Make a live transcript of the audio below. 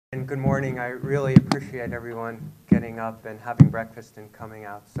And good morning. I really appreciate everyone getting up and having breakfast and coming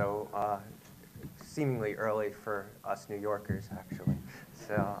out so seemingly early for us New Yorkers, actually.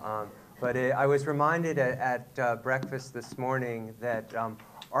 I was reminded at breakfast this morning that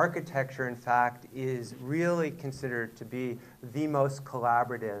architecture, in fact, is really considered to be the most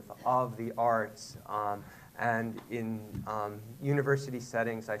collaborative of the arts. And in university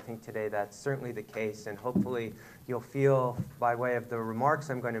settings, I think today that's certainly the case. And hopefully you'll feel, by way of the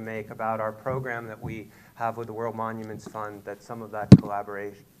remarks I'm going to make about our program that we have with the World Monuments Fund, that some of that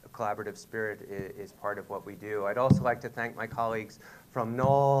collaborative spirit is part of what we do. I'd also like to thank my colleagues from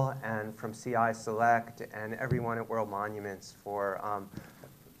Knoll and from CI Select and everyone at World Monuments for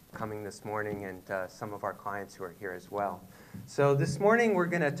coming this morning, and some of our clients who are here as well. So this morning we're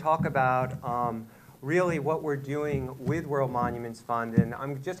going to talk about really what we're doing with World Monuments Fund, and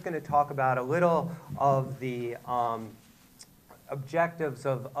I'm just going to talk about a little of the objectives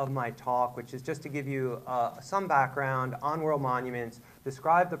of my talk, which is just to give you some background on World Monuments,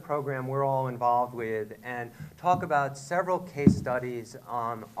 describe the program we're all involved with, and talk about several case studies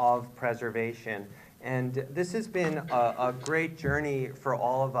of preservation. And this has been a great journey for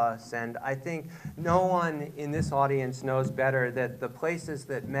all of us, and I think no one in this audience knows better that the places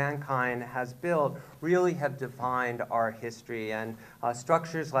that mankind has built really have defined our history. And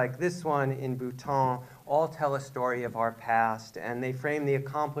structures like this one in Bhutan all tell a story of our past, and they frame the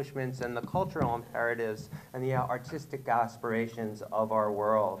accomplishments and the cultural imperatives and the artistic aspirations of our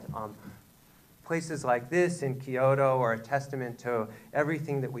world. Places like this in Kyoto are a testament to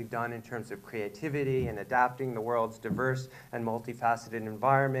everything that we've done in terms of creativity and adapting the world's diverse and multifaceted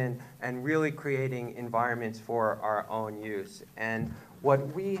environment and really creating environments for our own use. And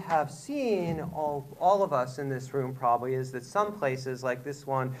what we have seen, all of us in this room probably, is that some places like this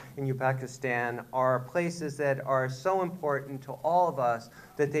one in Uzbekistan are places that are so important to all of us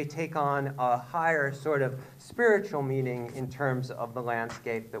that they take on a higher sort of spiritual meaning in terms of the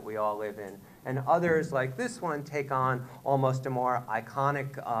landscape that we all live in. And others, like this one, take on almost a more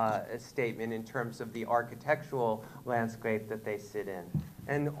iconic statement in terms of the architectural landscape that they sit in.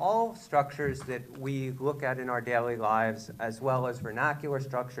 And all structures that we look at in our daily lives, as well as vernacular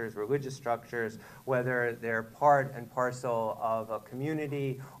structures, religious structures, whether they're part and parcel of a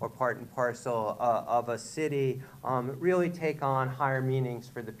community or part and parcel of a city, really take on higher meanings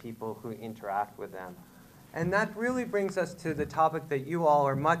for the people who interact with them. And that really brings us to the topic that you all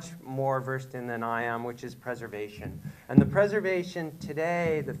are much more versed in than I am, which is preservation. And the preservation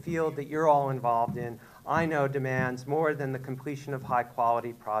today, the field that you're all involved in, I know demands more than the completion of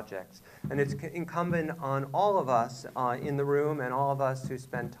high-quality projects. And it's incumbent on all of us in the room and all of us who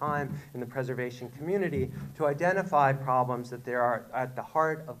spend time in the preservation community to identify problems that there are at the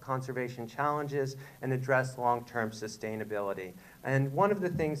heart of conservation challenges and address long-term sustainability. And one of the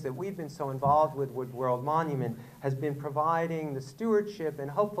things that we've been so involved with World Monument has been providing the stewardship and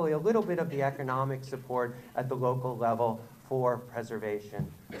hopefully a little bit of the economic support at the local level for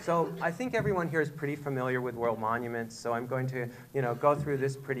preservation. So I think everyone here is pretty familiar with World Monuments, so I'm going to go through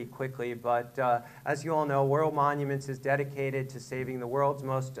this pretty quickly. But as you all know, World Monuments is dedicated to saving the world's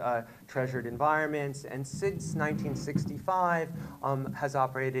most treasured environments, and since 1965 has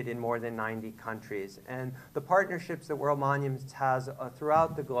operated in more than 90 countries. And the partnerships that World Monuments has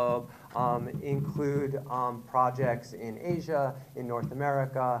throughout the globe include projects in Asia, in North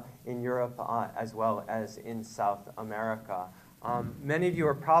America, in Europe, as well as in South America. Many of you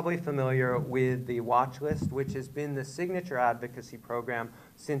are probably familiar with the watch list, which has been the signature advocacy program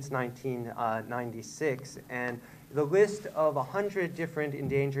since 1996. And the list of 100 different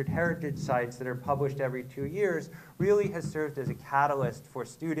endangered heritage sites that are published every 2 years really has served as a catalyst for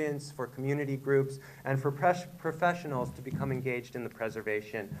students, for community groups, and for professionals to become engaged in the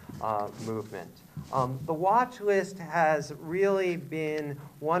preservation movement. The watch list has really been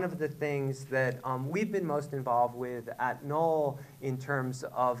one of the things that we've been most involved with at Knoll in terms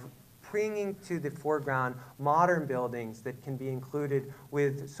of bringing to the foreground modern buildings that can be included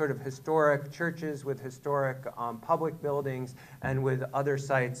with sort of historic churches, with historic public buildings, and with other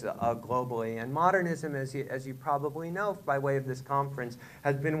sites globally. And modernism, as you probably know by way of this conference,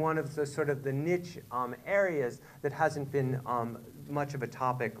 has been one of the sort of the niche areas that hasn't been much of a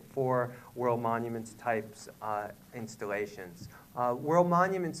topic for World Monuments types installations. World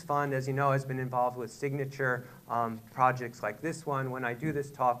Monuments Fund, as you know, has been involved with signature projects like this one. When I do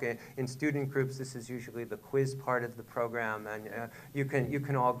this talk in student groups, this is usually the quiz part of the program, and you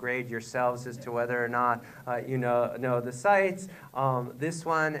can all grade yourselves as to whether or not you know the sites. This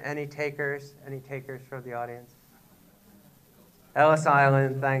one, any takers? Any takers from the audience? Ellis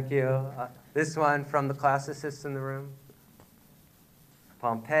Island, thank you. This one from the classicists in the room?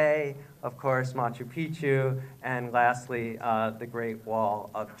 Pompeii, of course, Machu Picchu, and lastly, the Great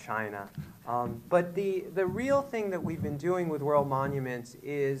Wall of China. But the real thing that we've been doing with World Monuments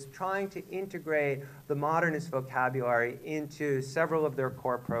is trying to integrate the modernist vocabulary into several of their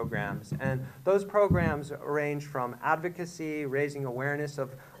core programs. And those programs range from advocacy, raising awareness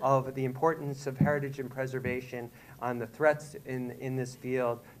of the importance of heritage and preservation on the threats in this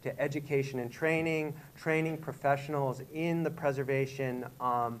field, to education and training, training professionals in the preservation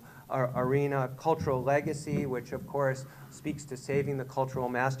arena, cultural legacy, which of course speaks to saving the cultural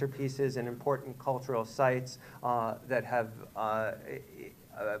masterpieces and important cultural sites that have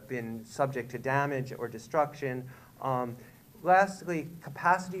been subject to damage or destruction. Lastly,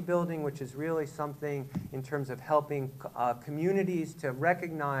 capacity building, which is really something in terms of helping communities to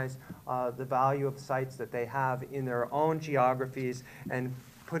recognize the value of sites that they have in their own geographies and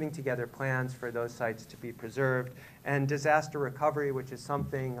putting together plans for those sites to be preserved. And disaster recovery, which is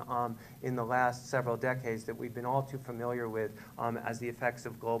something in the last several decades that we've been all too familiar with as the effects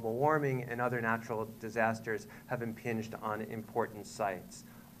of global warming and other natural disasters have impinged on important sites.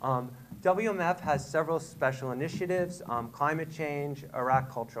 WMF has several special initiatives, climate change, Iraq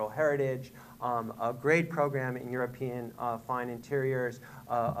cultural heritage, a great program in European fine interiors,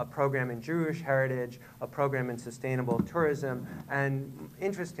 a program in Jewish heritage, a program in sustainable tourism, and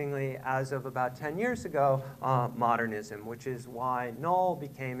interestingly, as of about 10 years ago, modernism, which is why Knoll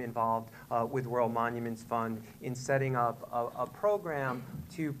became involved with World Monuments Fund in setting up a program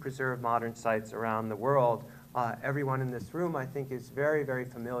to preserve modern sites around the world. Everyone in this room, I think, is very, very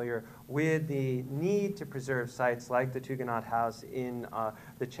familiar with the need to preserve sites like the Tugendhat House in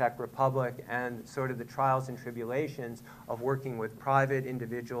the Czech Republic and sort of the trials and tribulations of working with private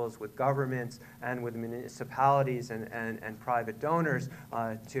individuals, with governments, and with municipalities and private donors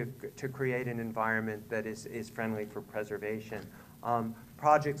to create an environment that is friendly for preservation.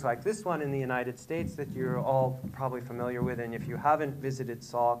 Projects like this one in the United States that you're all probably familiar with, and if you haven't visited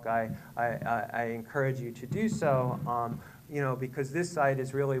Salk, I encourage you to do so, because this site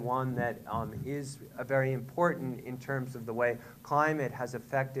is really one that is very important in terms of the way climate has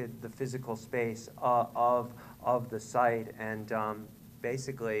affected the physical space of the site, and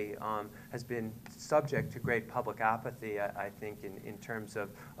basically has been subject to great public apathy, I think, in terms of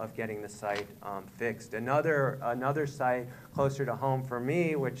getting the site fixed. Another site closer to home for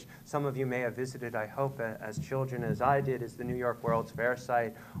me, which some of you may have visited, I hope, as children as I did, is the New York World's Fair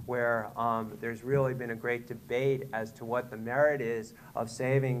site, where there's really been a great debate as to what the merit is of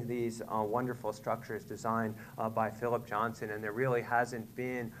saving these wonderful structures designed by Philip Johnson, and there really hasn't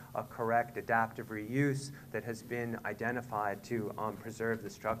been a correct adaptive reuse that has been identified to preserve the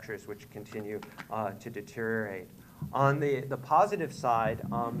structures which continue to deteriorate. On the positive side,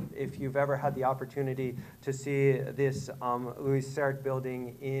 if you've ever had the opportunity to see this Louis Sert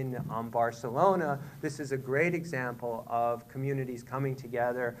building in Barcelona, this is a great example of communities coming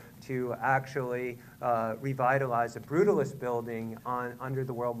together to actually revitalize a brutalist building under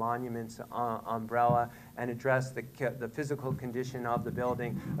the World Monuments umbrella and address the physical condition of the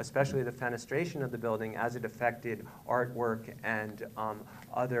building, especially the fenestration of the building as it affected artwork and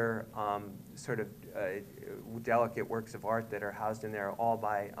other sort of delicate works of art that are housed in there, all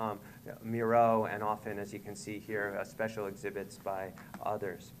by Miro, and often, as you can see here, special exhibits by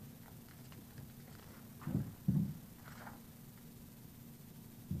others.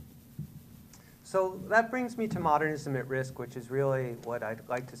 So that brings me to Modernism at Risk, which is really what I'd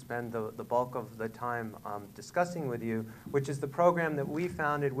like to spend the bulk of the time discussing with you, which is the program that we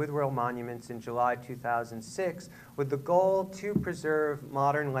founded with World Monuments in July 2006 with the goal to preserve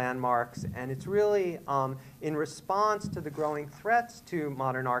modern landmarks. And it's really in response to the growing threats to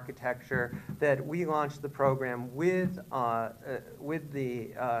modern architecture that we launched the program with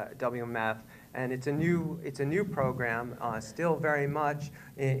the WMF. And it's a new program, still very much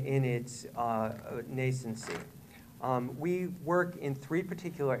in its nascency. We work in three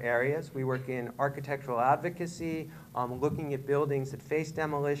particular areas. We work in architectural advocacy, looking at buildings that face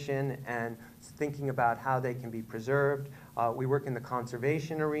demolition and thinking about how they can be preserved. We work in the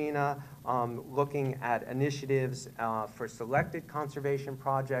conservation arena, looking at initiatives for selected conservation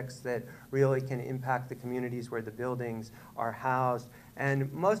projects that really can impact the communities where the buildings are housed.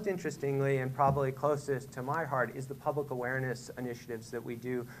 And most interestingly, and probably closest to my heart, is the public awareness initiatives that we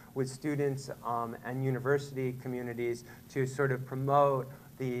do with students and university communities to sort of promote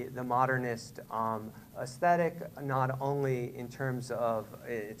the modernist aesthetic, not only in terms of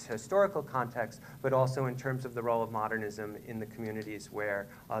its historical context, but also in terms of the role of modernism in the communities where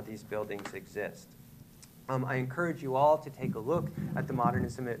these buildings exist. I encourage you all to take a look at the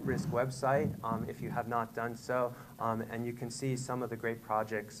Modernism at Risk website if you have not done so, and you can see some of the great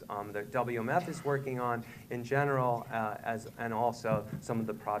projects that WMF is working on in general, and also some of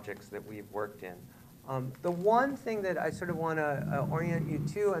the projects that we've worked in. The one thing that I sort of want to orient you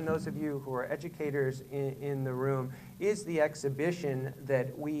to, and those of you who are educators in the room, is the exhibition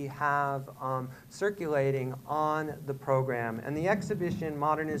that we have circulating on the program. And the exhibition,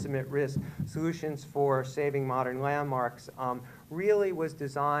 Modernism at Risk, Solutions for Saving Modern Landmarks, really was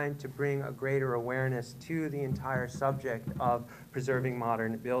designed to bring a greater awareness to the entire subject of preserving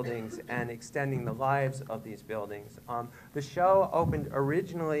modern buildings and extending the lives of these buildings. The show opened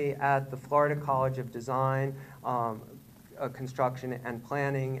originally at the Florida College of Design, Construction and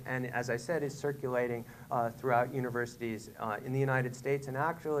Planning, and as I said, is circulating throughout universities in the United States, and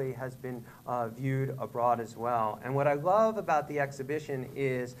actually has been viewed abroad as well. And what I love about the exhibition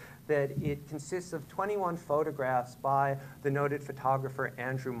is that it consists of 21 photographs by the noted photographer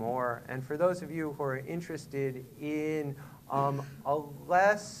Andrew Moore. And for those of you who are interested in a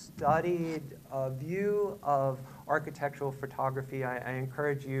less studied view of architectural photography, I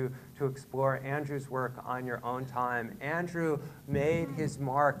encourage you to explore Andrew's work on your own time. Andrew made his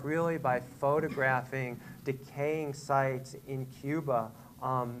mark really by photographing decaying sites in Cuba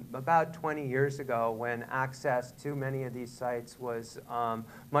about 20 years ago, when access to many of these sites was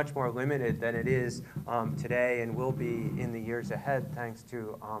much more limited than it is today and will be in the years ahead, thanks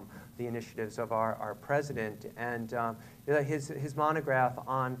to the initiatives of our president. And his monograph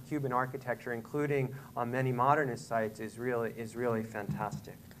on Cuban architecture, including many modernist sites, is really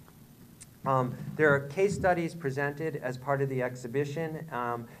fantastic. There are case studies presented as part of the exhibition,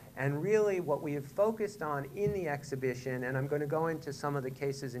 and really what we have focused on in the exhibition, and I'm going to go into some of the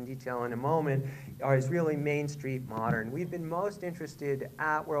cases in detail in a moment, is really Main Street modern. We've been most interested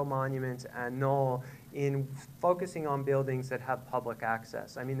at World Monuments and Knoll in focusing on buildings that have public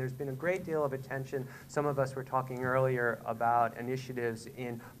access. I mean, there's been a great deal of attention. Some of us were talking earlier about initiatives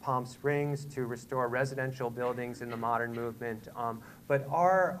in Palm Springs to restore residential buildings in the modern movement. But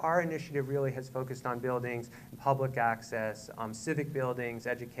our initiative really has focused on buildings, public access, civic buildings,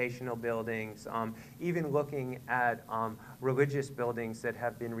 educational buildings, even looking at religious buildings that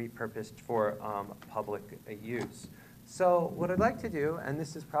have been repurposed for public use. So what I'd like to do, and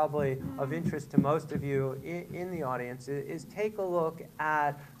this is probably of interest to most of you in the audience, is take a look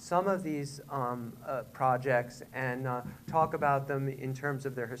at some of these projects and talk about them in terms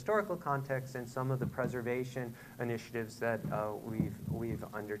of their historical context and some of the preservation initiatives that we've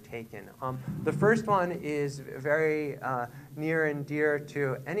undertaken. The first one is very near and dear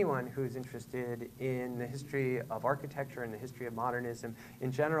to anyone who's interested in the history of architecture and the history of modernism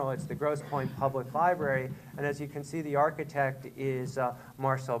in general. It's the Grosse Pointe Public Library, and as you can see, the architect is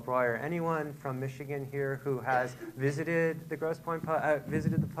Marcel Breuer. Anyone from Michigan here who has visited the Grosse Pointe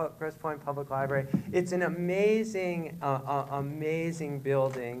Public Library? It's an amazing, amazing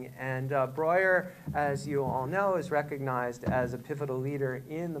building, and Breuer, as you all know, is recognized as a pivotal leader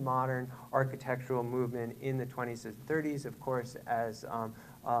in the modern architectural movement in the 20s and 30s, of course, as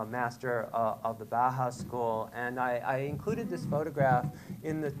master of the Bauhaus School. And I included this photograph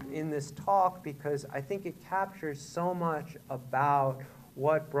in this talk because I think it captures so much about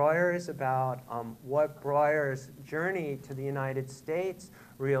what Breuer is about, what Breuer's journey to the United States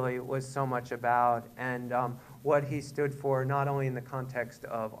really was so much about, and what he stood for, not only in the context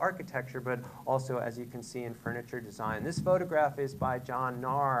of architecture, but also, as you can see, in furniture design. This photograph is by John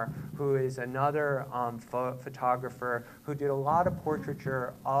Nahr, who is another photographer who did a lot of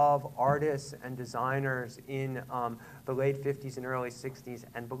portraiture of artists and designers in the late 50s and early 60s,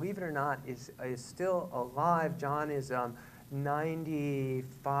 and believe it or not, is still alive. John is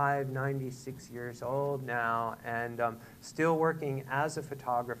 95, 96 years old now, and still working as a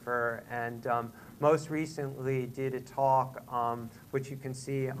photographer, and most recently did a talk, which you can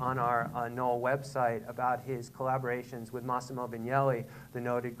see on our Knoll website, about his collaborations with Massimo Biennially, the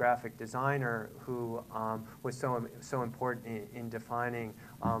noted graphic designer who was so important in defining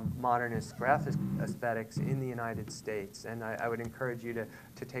modernist graphic aesthetics in the United States. And I would encourage you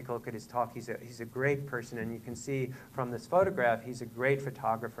to take a look at his talk. He's a great person, and you can see from this photograph, he's a great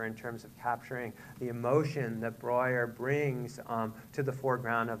photographer in terms of capturing the emotion that Breuer brings to the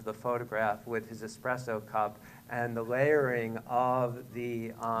foreground of the photograph with his espresso cup and the layering of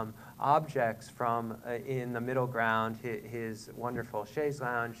the objects from in the middle ground, his wonderful chaise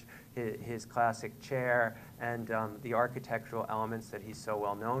lounge, his classic chair, and the architectural elements that he's so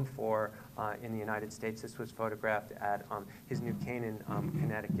well known for in the United States. This was photographed at his New Canaan,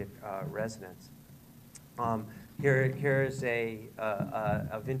 Connecticut residence. Here's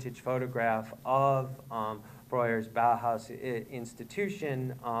a vintage photograph of Breuer's Bauhaus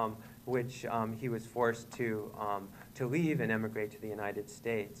institution, which he was forced to leave and emigrate to the United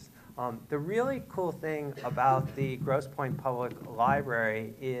States. The really cool thing about the Grosse Pointe Public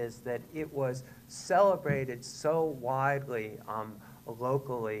Library is that it was celebrated so widely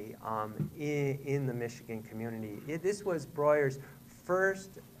locally in the Michigan community. This was Breuer's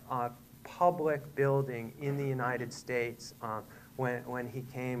first public building in the United States when he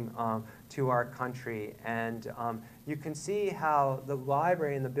came to our country. And you can see how the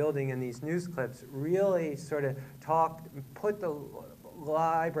library and the building in these news clips really sort of put the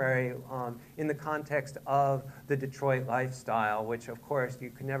library in the context of the Detroit lifestyle, which of course you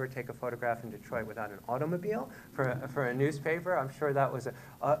could never take a photograph in Detroit without an automobile for a newspaper. I'm sure that was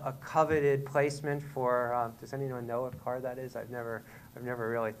a coveted placement for, does anyone know what car that is? I've never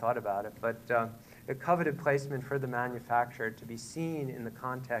really thought about it, but a coveted placement for the manufacturer to be seen in the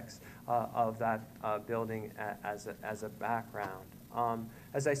context of that building as a background.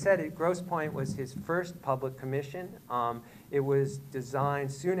 As I said, Grosse Pointe was his first public commission. It was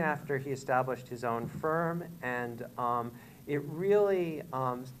designed soon after he established his own firm, and it really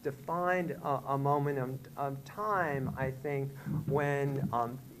defined a moment of time, I think, when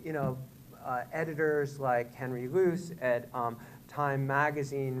editors like Henry Luce at Time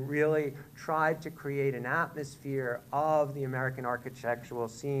magazine really tried to create an atmosphere of the American architectural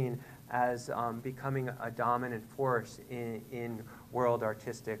scene as becoming a dominant force in world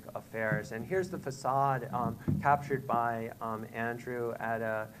artistic affairs. And here's the facade captured by Andrew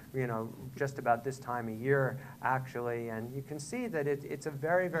at just about this time of year, actually. And you can see that it's a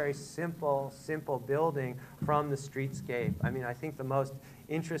very, very simple building from the streetscape. I mean, I think the most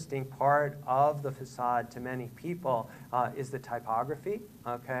interesting part of the facade to many people is the typography,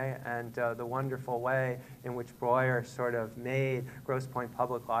 okay, and the wonderful way in which Breuer sort of made Grosse Pointe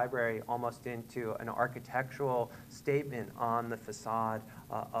Public Library almost into an architectural statement on the facade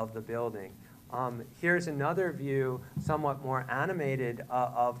of the building. Here's another view, somewhat more animated,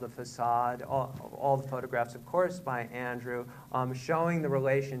 of the facade, all the photographs, of course, by Andrew, showing the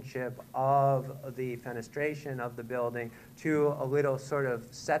relationship of the fenestration of the building to a little sort of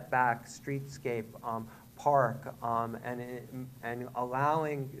setback streetscape park, and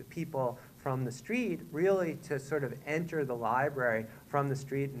allowing people from the street really to sort of enter the library from the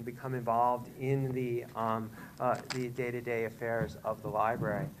street and become involved in the day-to-day affairs of the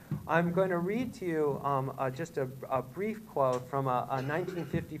library. I'm going to read to you just a brief quote from a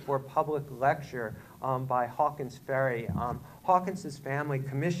 1954 public lecture by Hawkins Ferry. Hawkins's family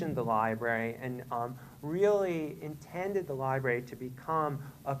commissioned the library and really intended the library to become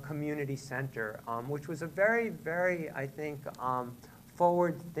a community center, which was a very, very, I think,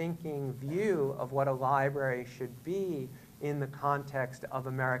 forward-thinking view of what a library should be in the context of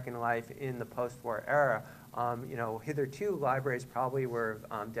American life in the post-war era. Hitherto, libraries probably were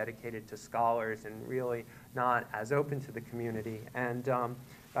dedicated to scholars and really not as open to the community. And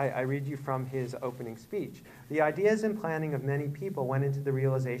I read you from his opening speech. The ideas and planning of many people went into the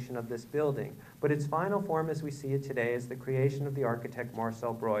realization of this building, but its final form as we see it today is the creation of the architect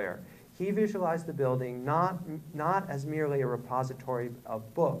Marcel Breuer. He visualized the building not as merely a repository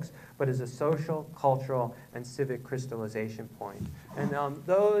of books, but as a social, cultural, and civic crystallization point. And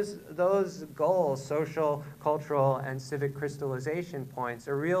those goals, social, cultural, and civic crystallization points,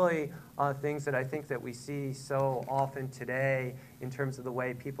 are really things that I think that we see so often today in terms of the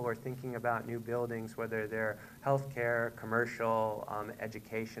way people are thinking about new buildings, whether they're healthcare, commercial,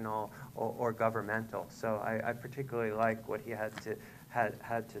 educational, or governmental. So I particularly like what he had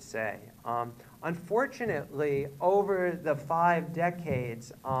to say. Unfortunately, over the 5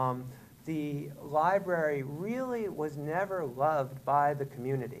 decades, the library really was never loved by the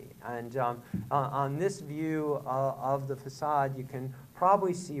community. And on this view of the facade, you can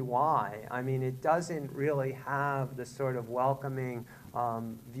probably see why. I mean, it doesn't really have the sort of welcoming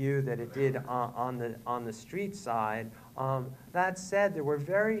view that it did on the street side. That said, there were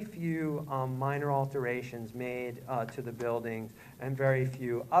very few minor alterations made to the buildings and very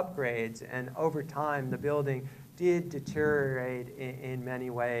few upgrades. And over time, the building did deteriorate in many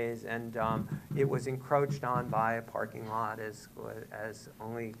ways, and it was encroached on by a parking lot as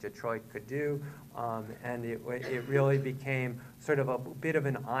only Detroit could do, and it really became sort of a bit of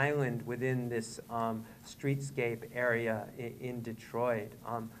an island within this streetscape area in Detroit.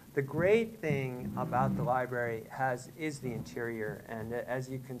 The great thing about the library is the interior, and as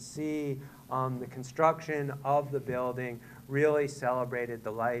you can see, the construction of the building really celebrated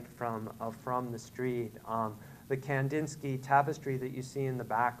the light from the street. The Kandinsky tapestry that you see in the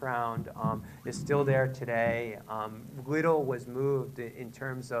background is still there today. Little was moved in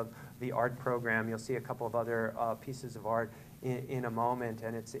terms of the art program. You'll see a couple of other pieces of art in a moment,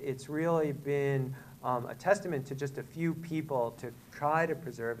 and it's really been a testament to just a few people to try to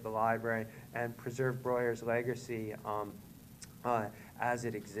preserve the library and preserve Breuer's legacy as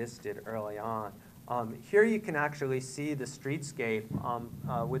it existed early on. Here you can actually see the streetscape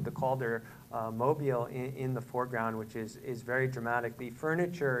with the Calder mobile in the foreground, which is very dramatic. The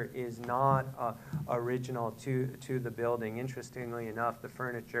furniture is not original to the building. Interestingly enough, the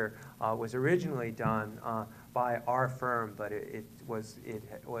furniture was originally done by our firm, but it was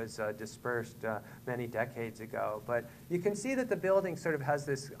dispersed many decades ago. But you can see that the building sort of has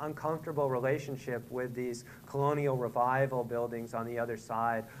this uncomfortable relationship with these colonial revival buildings on the other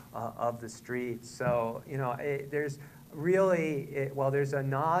side of the street. So, you know, there's really, while there's a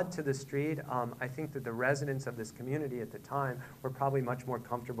nod to the street, I think that the residents of this community at the time were probably much more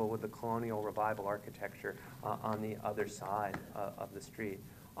comfortable with the colonial revival architecture on the other side of the street.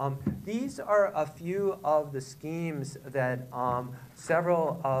 These are a few of the schemes that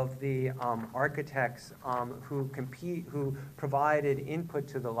several of the architects who provided input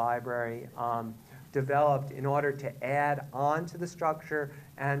to the library developed in order to add on to the structure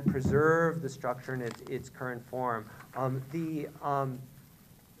and preserve the structure in its current form. The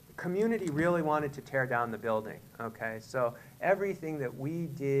community really wanted to tear down the building, okay? So everything that we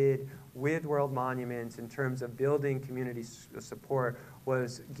did with World Monuments in terms of building community support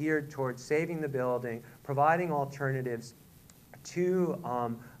was geared towards saving the building, providing alternatives to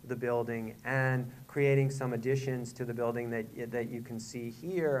the building, and creating some additions to the building that you can see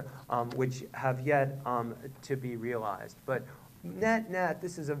here, which have yet to be realized. But net,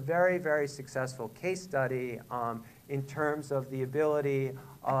 this is a very, very successful case study in terms of the ability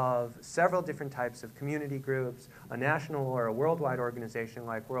of several different types of community groups, a national or a worldwide organization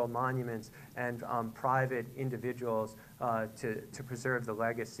like World Monuments, and private individuals to preserve the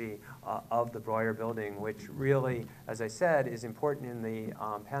legacy of the Breuer building, which really, as I said, is important in the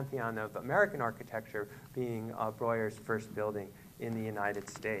pantheon of American architecture, being Breuer's first building in the United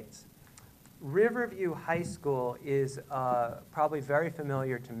States. Riverview High School is probably very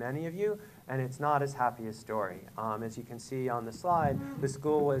familiar to many of you, and it's not as happy a story. As you can see on the slide, the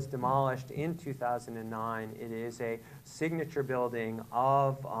school was demolished in 2009. It is a signature building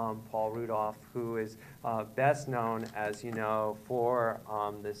of Paul Rudolph, who is best known, as you know, for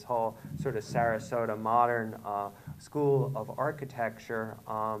this whole sort of Sarasota modern school of architecture.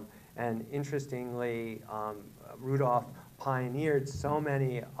 And interestingly, Rudolph pioneered so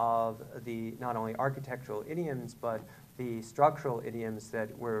many of the not only architectural idioms, but the structural idioms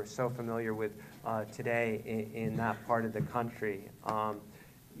that we're so familiar with today in that part of the country.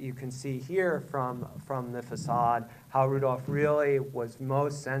 You can see here from the facade how Rudolph really was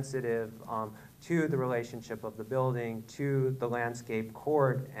most sensitive to the relationship of the building to the landscape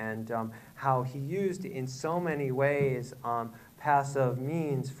court, and how he used in so many ways passive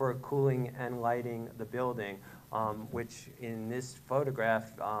means for cooling and lighting the building, which in this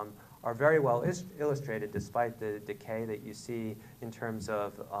photograph are very well illustrated despite the decay that you see in terms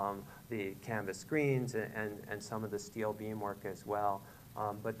of the canvas screens and some of the steel beamwork as well.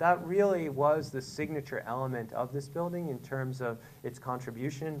 But that really was the signature element of this building in terms of its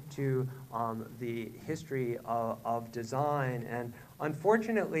contribution to the history of design. And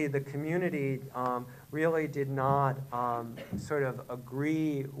unfortunately, the community really did not sort of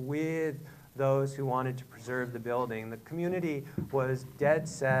agree with those who wanted to preserve the building. The community was dead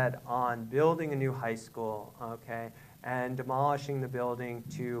set on building a new high school, okay, and demolishing the building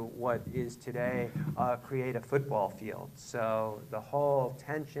to what is today create a football field. So the whole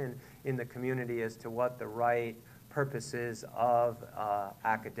tension in the community as to what the right purposes of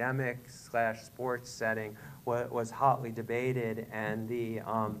academic / sports setting was hotly debated, and the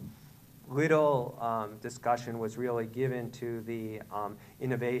little discussion was really given to the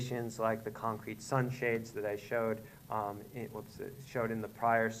innovations like the concrete sunshades that I showed in the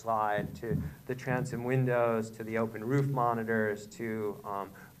prior slide, to the transom windows, to the open roof monitors, to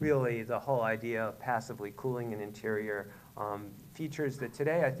really the whole idea of passively cooling an interior, features that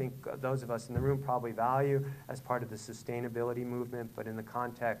today I think those of us in the room probably value as part of the sustainability movement, but in the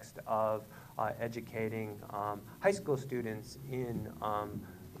context of educating high school students in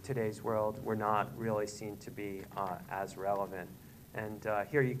today's world were not really seen to be as relevant. And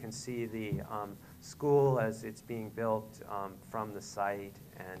here you can see the school as it's being built from the site,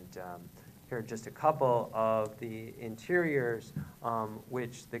 and here are just a couple of the interiors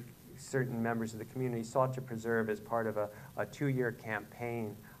which certain members of the community sought to preserve as part of a 2-year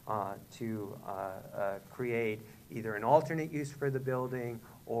campaign to create either an alternate use for the building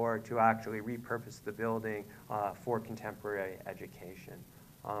or to actually repurpose the building for contemporary education.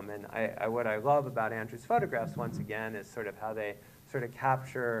 And what I love about Andrew's photographs, once again, is sort of how they sort of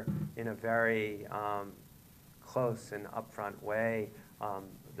capture in a very close and upfront way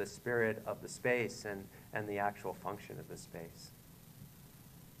the spirit of the space and the actual function of the space.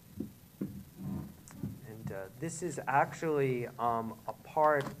 And this is actually a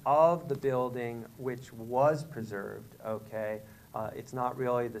part of the building which was preserved, okay? It's not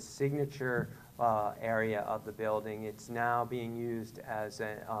really the signature area of the building. It's now being used as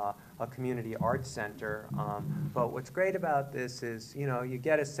a community arts center. But what's great about this is, you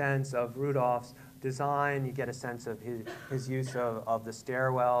get a sense of Rudolph's design, you get a sense of his use of the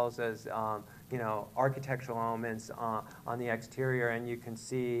stairwells as, architectural elements on the exterior, and you can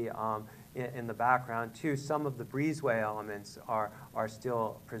see in the background, too, some of the breezeway elements are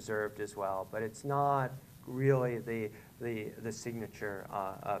still preserved as well. But it's not really the signature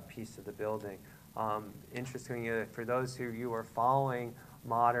piece of the building. Interestingly, for those of you who are following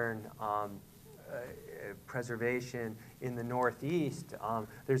modern preservation in the Northeast,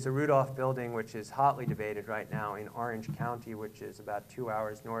 there's a Rudolph building which is hotly debated right now in Orange County, which is about 2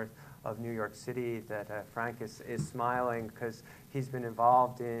 hours north of New York City, that Frank is smiling because he's been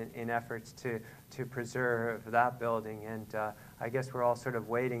involved in efforts to preserve that building. And I guess we're all sort of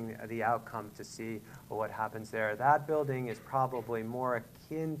waiting the outcome to see what happens there. That building is probably more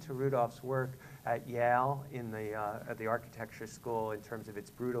akin to Rudolph's work at Yale in the architecture school in terms of its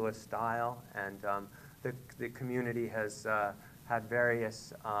brutalist style. And the community has had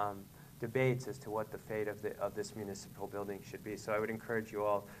various debates as to what the fate of this municipal building should be. So I would encourage you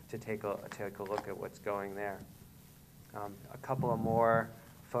all to take a look at what's going there. A couple of more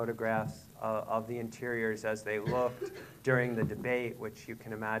photographs of the interiors as they looked during the debate, which you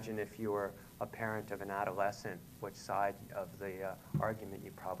can imagine if you were a parent of an adolescent, which side of the argument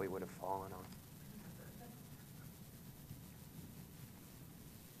you probably would have fallen on.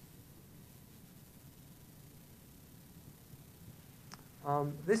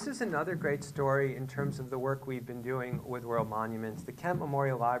 This is another great story in terms of the work we've been doing with World Monuments. The Kent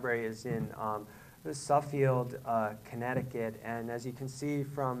Memorial Library is in Suffield, Connecticut, and as you can see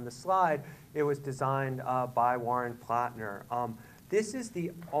from the slide, it was designed by Warren Plattner. This is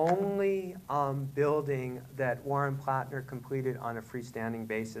the only building that Warren Plattner completed on a freestanding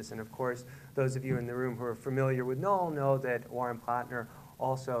basis, and of course, those of you in the room who are familiar with Knoll know that Warren Plattner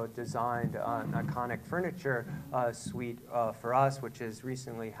also designed an iconic furniture suite for us, which has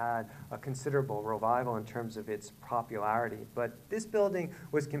recently had a considerable revival in terms of its popularity. But this building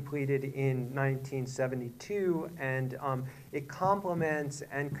was completed in 1972, and it complements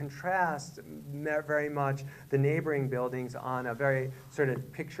and contrasts very much the neighboring buildings on a very sort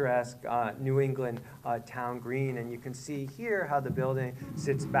of picturesque New England town green. And you can see here how the building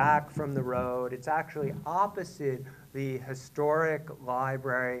sits back from the road. It's actually opposite the historic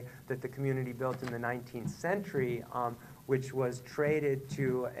library that the community built in the 19th century, which was traded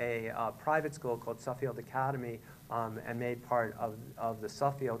to a private school called Suffield Academy and made part of the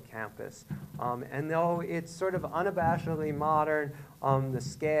Suffield campus. And though it's sort of unabashedly modern, the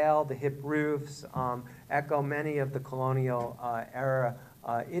scale, the hip roofs echo many of the colonial era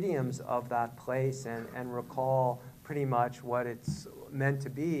idioms of that place and recall pretty much what it's meant to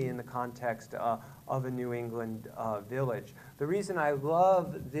be in the context of a New England village. The reason I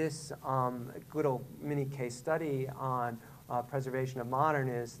love this little mini case study on preservation of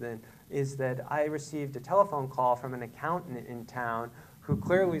modernism is that I received a telephone call from an accountant in town who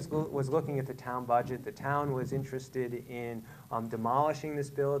clearly was looking at the town budget. The town was interested in demolishing this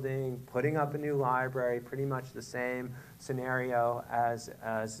building, putting up a new library, pretty much the same scenario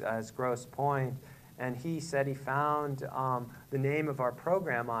as Grosse Pointe. And he said he found the name of our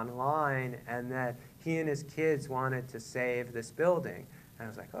program online and that he and his kids wanted to save this building. And I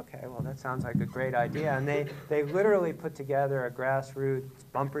was like, okay, well, that sounds like a great idea. And they literally put together a grassroots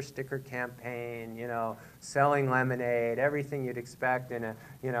bumper sticker campaign, selling lemonade, everything you'd expect in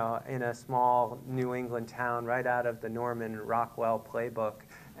a small New England town right out of the Norman Rockwell playbook.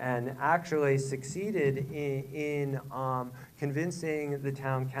 And actually succeeded in convincing the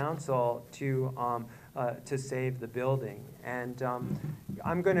town council to save the building. And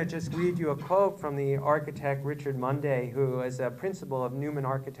I'm going to just read you a quote from the architect Richard Munday, who is a principal of Newman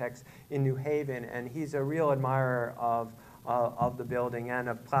Architects in New Haven, and he's a real admirer of the building and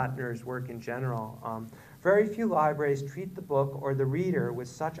of Plattner's work in general. Very few libraries treat the book or the reader with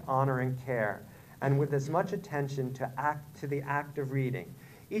such honor and care, and with as much attention to the act of reading.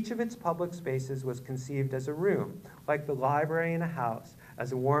 Each of its public spaces was conceived as a room, like the library in a house,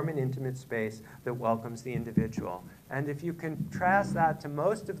 as a warm and intimate space that welcomes the individual. And if you contrast that to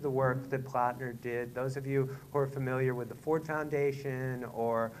most of the work that Plattner did, those of you who are familiar with the Ford Foundation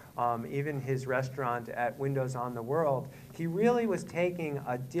or even his restaurant at Windows on the World, he really was taking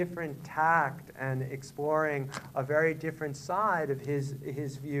a different tact and exploring a very different side of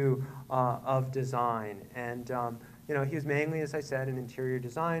his view of design. And you know, he was mainly, as I said, an interior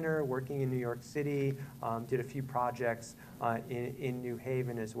designer working in New York City, did a few projects in New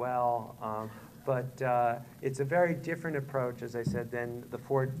Haven as well. But it's a very different approach, as I said, than the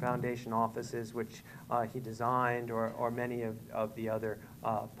Ford Foundation offices, which he designed, or many of the other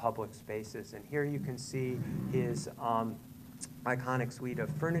public spaces. And here you can see his iconic suite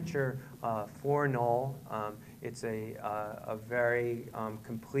of furniture for Knoll. It's a very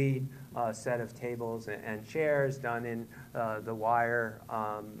complete set of tables and chairs done in the wire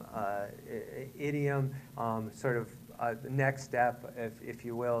idiom, sort of the next step, if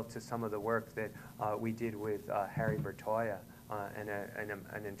you will, to some of the work that we did with Harry Bertoia and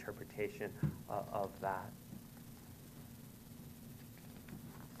an interpretation of that.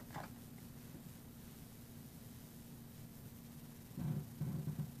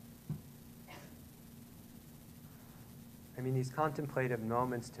 I mean, these contemplative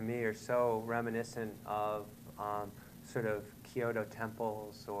moments to me are so reminiscent of sort of Kyoto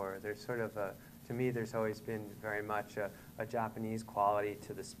temples, or there's sort of a, to me, there's always been very much a Japanese quality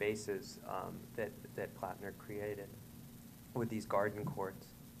to the spaces that Plattner created with these garden courts.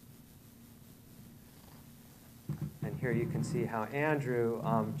 And here you can see how Andrew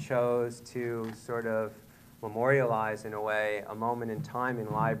chose to sort of memorialize, in a way, a moment in time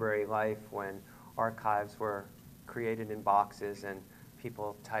in library life when archives were created in boxes and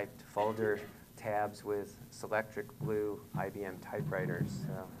people typed folder tabs with Selectric blue IBM typewriters.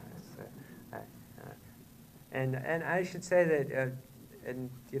 So, and I should say that, and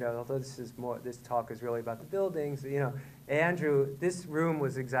you know, although this talk is really about the buildings, you know, Andrew, this room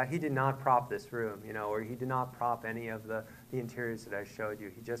was he did not prop this room, you know, or he did not prop any of the interiors that I showed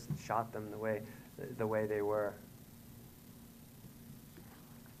you. He just shot them the way they were.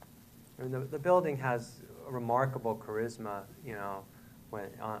 And the building has a remarkable charisma, you know, when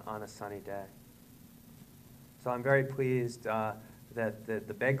on a sunny day. So I'm very pleased that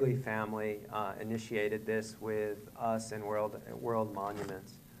the Begley family initiated this with us and World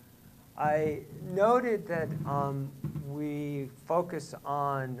Monuments. I noted that we focus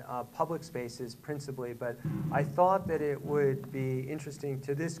on public spaces principally, but I thought that it would be interesting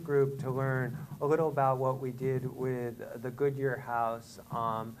to this group to learn a little about what we did with the Goodyear House.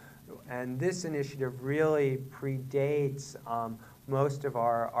 And this initiative really predates most of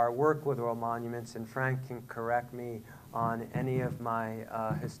our work with World Monuments, and Frank can correct me on any of my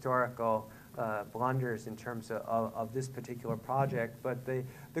historical blunders in terms of this particular project. But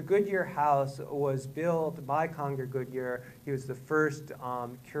the Goodyear House was built by Conger Goodyear. He was the first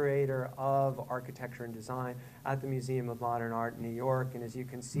curator of architecture and design at the Museum of Modern Art in New York. And as you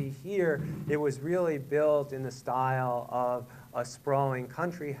can see here, it was really built in the style of a sprawling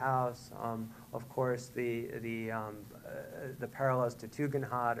country house. Of course, the parallels to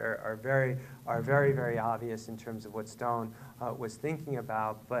Tugendhat are very obvious in terms of what Stone was thinking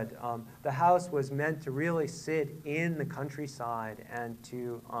about. But the house was meant to really sit in the countryside and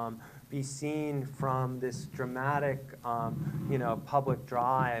to be seen from this dramatic, you know, public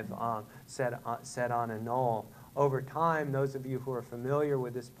drive set on a knoll. Over time, those of you who are familiar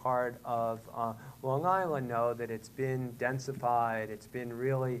with this part of Long Island know that it's been densified. It's been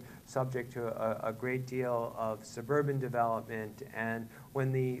really subject to a great deal of suburban development. And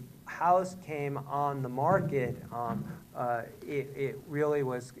when the house came on the market, it really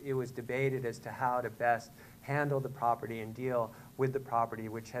was debated as to how to best handle the property and deal with the property,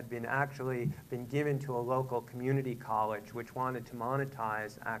 which had actually been given to a local community college, which wanted to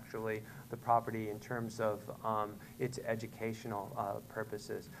monetize actually the property in terms of its educational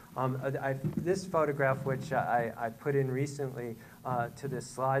purposes. This photograph, which I put in recently to this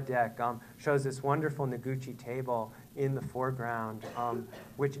slide deck, shows this wonderful Noguchi table in the foreground,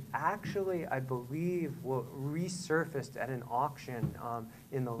 which actually, I believe, resurfaced at an auction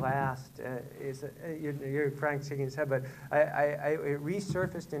in the last, you're Frank shaking his head, but it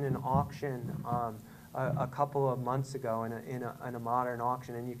resurfaced in an auction a couple of months ago in a modern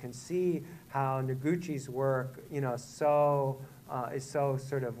auction, and you can see how Noguchi's work, you know, is so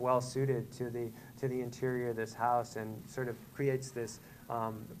sort of well suited to the interior of this house, and sort of creates this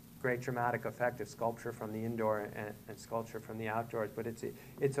great dramatic effect of sculpture from the indoor and sculpture from the outdoors. But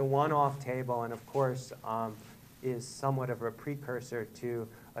it's a one-off table, and of course is somewhat of a precursor to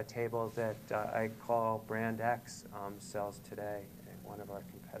a table that I call Brand X sells today. one of our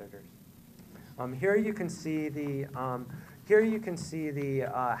competitors. Here you can see the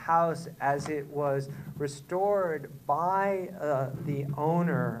house as it was restored by the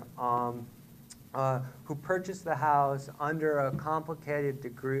owner who purchased the house under a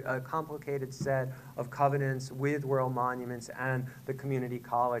complicated set of covenants with World Monuments and the community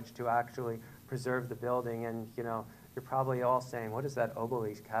college to actually preserve the building. And you're probably all saying, what does that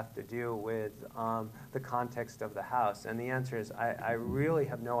obelisk have to do with the context of the house? And the answer is, I really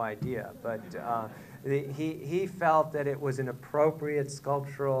have no idea. But he felt that it was an appropriate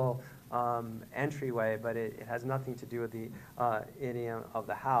sculptural entryway, but it has nothing to do with the idiom of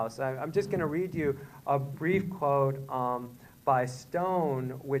the house. I'm just going to read you a brief quote by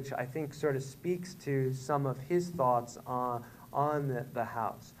Stone, which I think sort of speaks to some of his thoughts on the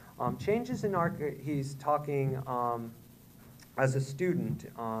house. Changes in he's talking as a student,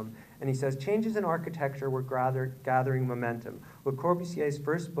 and he says, changes in architecture were gathering momentum. Le Corbusier's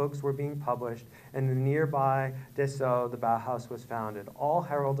first books were being published, and in the nearby Dessau, the Bauhaus was founded, all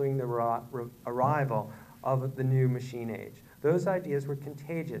heralding the arrival of the new machine age. Those ideas were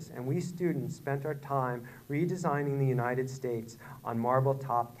contagious, and we students spent our time redesigning the United States on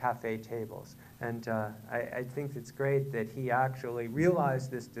marble-top cafe tables. And I think it's great that he actually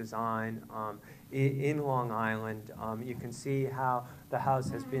realized this design in Long Island. You can see how the house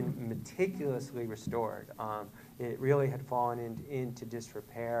has been meticulously restored. It really had fallen into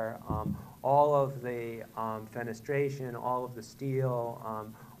disrepair. All of the fenestration, all of the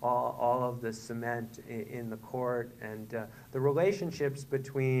steel, all of the cement in the court, and the relationships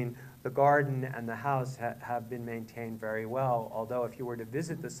between the garden and the house have been maintained very well, although if you were to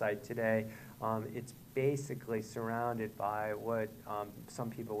visit the site today, it's basically surrounded by what some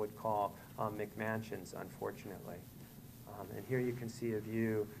people would call McMansions, unfortunately. And here you can see a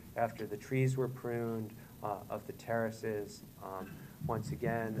view after the trees were pruned of the terraces. Once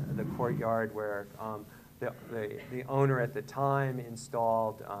again, the courtyard where the owner at the time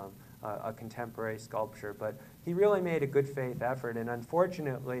installed a contemporary sculpture, but he really made a good faith effort, and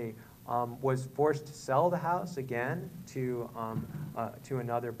unfortunately was forced to sell the house again to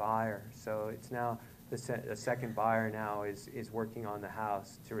another buyer. So it's now the second buyer now is working on the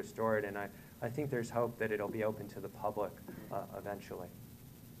house to restore it, and I think there's hope that it'll be open to the public eventually.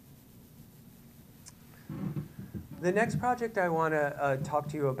 The next project I want to talk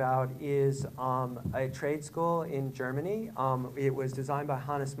to you about is a trade school in Germany. It was designed by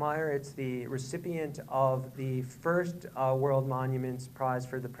Hannes Meyer. It's the recipient of the first World Monuments Prize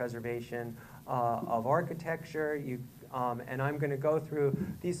for the preservation of architecture. And I'm going to go through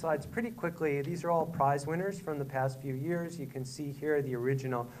these slides pretty quickly. These are all prize winners from the past few years. You can see here the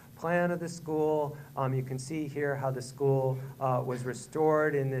original plan of the school. You can see here how the school was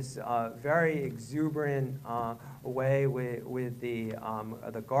restored in this very exuberant way with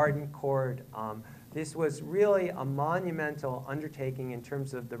the garden court. This was really a monumental undertaking in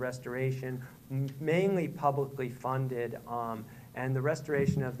terms of the restoration, mainly publicly funded. And the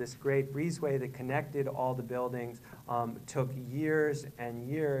restoration of this great breezeway that connected all the buildings took years and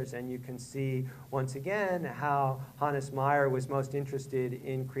years. And you can see, once again, how Hannes Meyer was most interested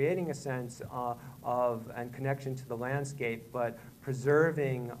in creating a sense of and connection to the landscape, but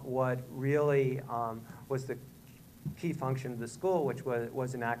preserving what really was the key function of the school, which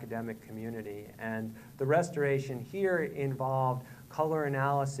was an academic community. And the restoration here involved color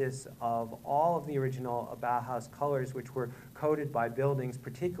analysis of all of the original Bauhaus colors, which were coded by buildings,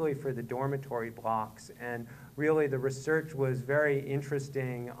 particularly for the dormitory blocks. And really the research was very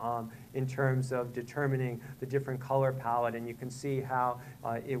interesting in terms of determining the different color palette. And you can see how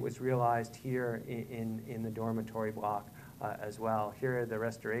it was realized here in the dormitory block as well. Here are the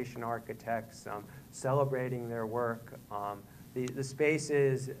restoration architects celebrating their work. The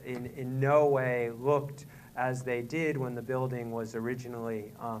spaces in no way looked as they did when the building was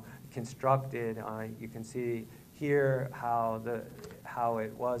originally constructed. You can see here how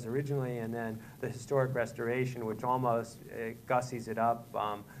it was originally, and then the historic restoration, which almost gussies it up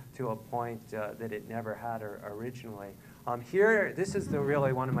to a point that it never had originally. Here, this is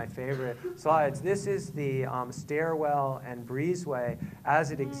really one of my favorite slides. This is the stairwell and breezeway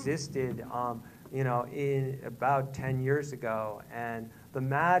as it existed in about 10 years ago, and the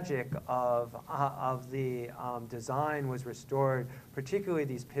magic of the design was restored, particularly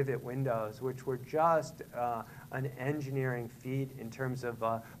these pivot windows, which were just an engineering feat in terms of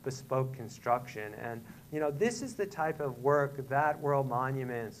bespoke construction. And this is the type of work that World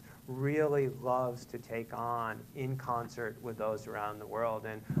Monuments really loves to take on in concert with those around the world.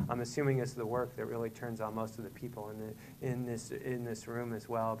 And I'm assuming it's the work that really turns on most of the people in this room as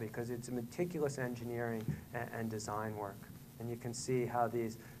well, because it's meticulous engineering and design work. And you can see how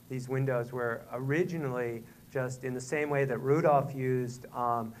these windows were originally just in the same way that Rudolph used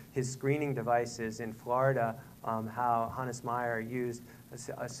his screening devices in Florida, how Hannes Meyer used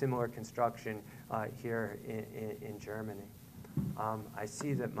a similar construction here in Germany. I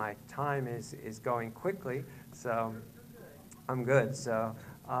see that my time is going quickly, so I'm good. So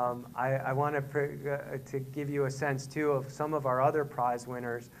I want to give you a sense, too, of some of our other prize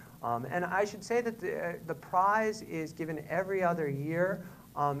winners. And I should say that the prize is given every other year.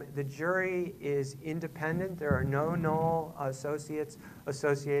 The jury is independent. There are no Knoll associates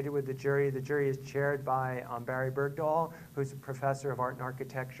associated with the jury. The jury is chaired by Barry Bergdahl, who's a professor of art and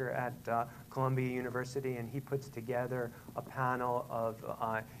architecture at Columbia University, and he puts together a panel of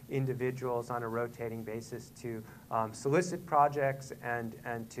individuals on a rotating basis to solicit projects and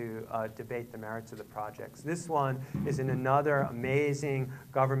to debate the merits of the projects. This one is in another amazing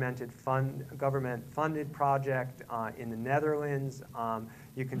government-funded project in the Netherlands.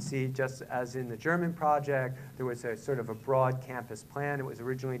 You can see, just as in the German project, there was a sort of a broad campus plan. It was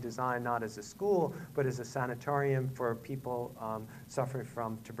originally designed not as a school, but as a sanatorium for people suffering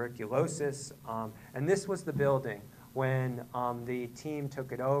from tuberculosis. And this was the building when the team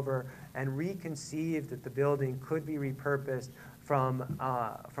took it over and reconceived that the building could be repurposed from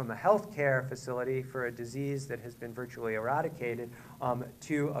a healthcare facility for a disease that has been virtually eradicated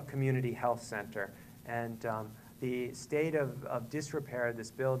to a community health center. And the state of disrepair of this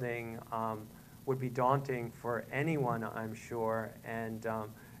building would be daunting for anyone, I'm sure. And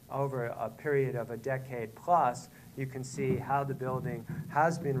over a period of a decade plus, you can see how the building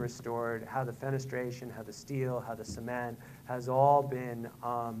has been restored, how the fenestration, how the steel, how the cement has all been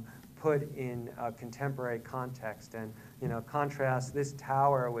put in a contemporary context. And contrast this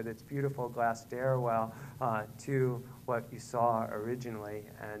tower with its beautiful glass stairwell to what you saw originally.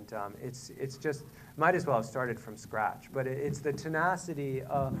 And it's just, might as well have started from scratch. But it's the tenacity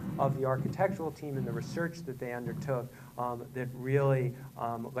of the architectural team and the research that they undertook that really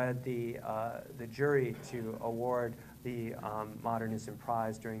led the jury to award the Modernism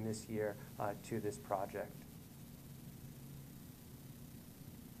Prize during this year to this project.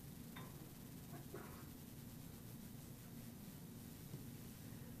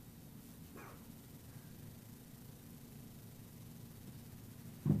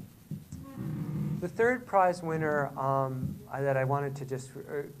 The third prize winner that I wanted to just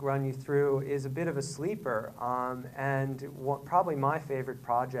run you through is a bit of a sleeper, and probably my favorite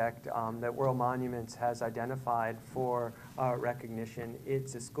project that World Monuments has identified for recognition.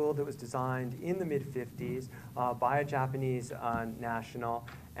 It's a school that was designed in the mid-50s by a Japanese national,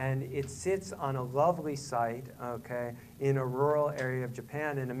 and it sits on a lovely site, okay, in a rural area of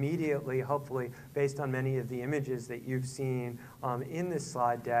Japan, and immediately, hopefully, based on many of the images that you've seen in this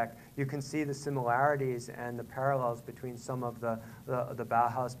slide deck, you can see the similarities and the parallels between some of the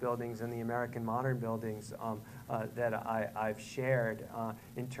Bauhaus buildings and the American modern buildings that I've shared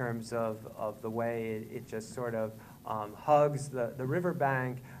in terms of the way it just sort of hugs the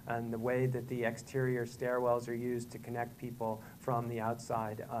riverbank and the way that the exterior stairwells are used to connect people from the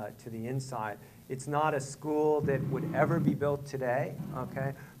outside to the inside. It's not a school that would ever be built today,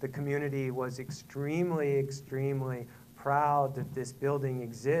 okay? The community was extremely proud that this building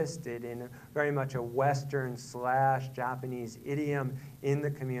existed in very much a Western/Japanese idiom in the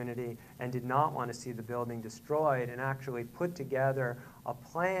community, and did not want to see the building destroyed, and actually put together a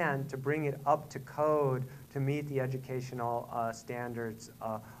plan to bring it up to code to meet the educational standards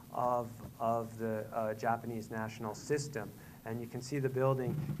of the Japanese national system. And you can see the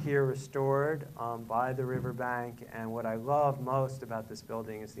building here restored by the riverbank. And what I love most about this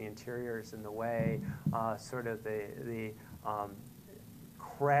building is the interiors and the way sort of the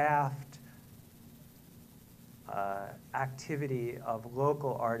craft activity of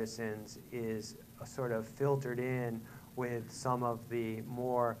local artisans is sort of filtered in with some of the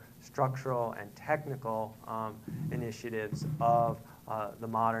more structural and technical initiatives of the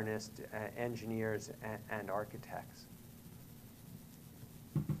modernist engineers and architects.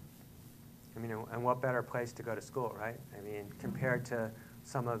 I mean, and what better place to go to school, right? I mean, compared to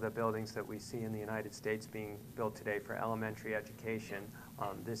some of the buildings that we see in the United States being built today for elementary education,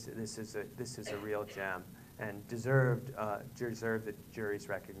 this is a real gem, and deserved the jury's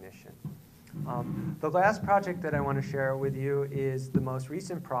recognition. The last project that I want to share with you is the most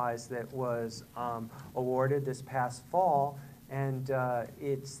recent prize that was awarded this past fall. And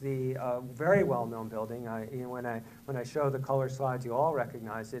it's the very well-known building. When I show the color slides, you all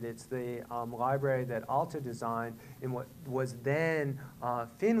recognize it. It's the library that Alta designed in what was then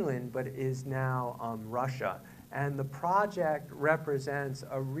Finland, but is now Russia. And the project represents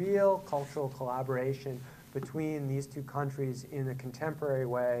a real cultural collaboration between these two countries in a contemporary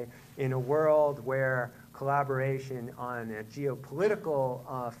way in a world where collaboration on a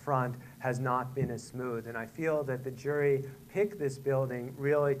geopolitical front has not been as smooth. And I feel that the jury picked this building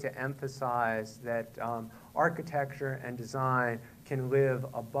really to emphasize that architecture and design can live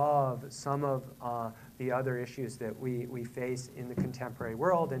above some of the other issues that we face in the contemporary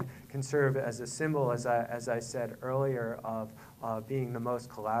world and can serve as a symbol, as I said earlier, of being the most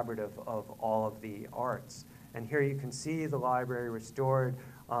collaborative of all of the arts. And here you can see the library restored.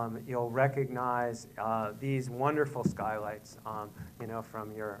 You'll recognize these wonderful skylights, you know,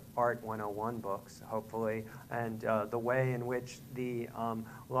 from your Art 101 books, hopefully, and the way in which the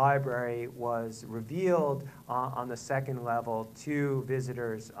library was revealed on the second level to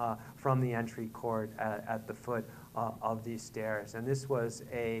visitors from the entry court at the foot of these stairs. And this was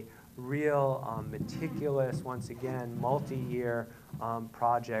a real meticulous, once again, multi-year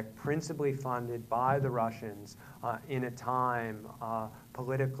project, principally funded by the Russians in a time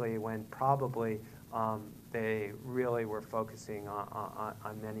politically when probably they really were focusing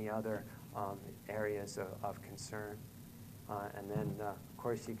on many other areas of concern. And then, of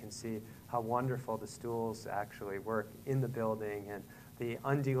course, you can see how wonderful the stools actually work in the building, and the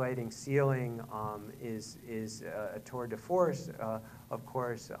undulating ceiling is a tour de force, of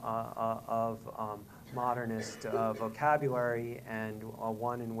course, of modernist vocabulary, and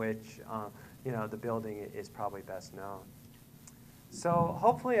one in which you know, the building is probably best known. So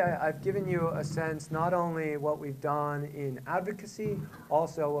hopefully I've given you a sense not only what we've done in advocacy,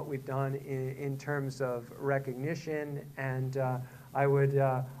 also what we've done in terms of recognition, and I would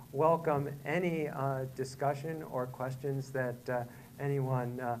welcome any discussion or questions that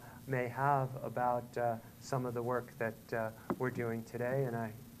anyone may have about some of the work that we're doing today,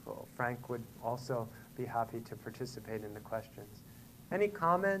 and Frank would also be happy to participate in the questions. Any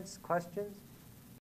comments, questions?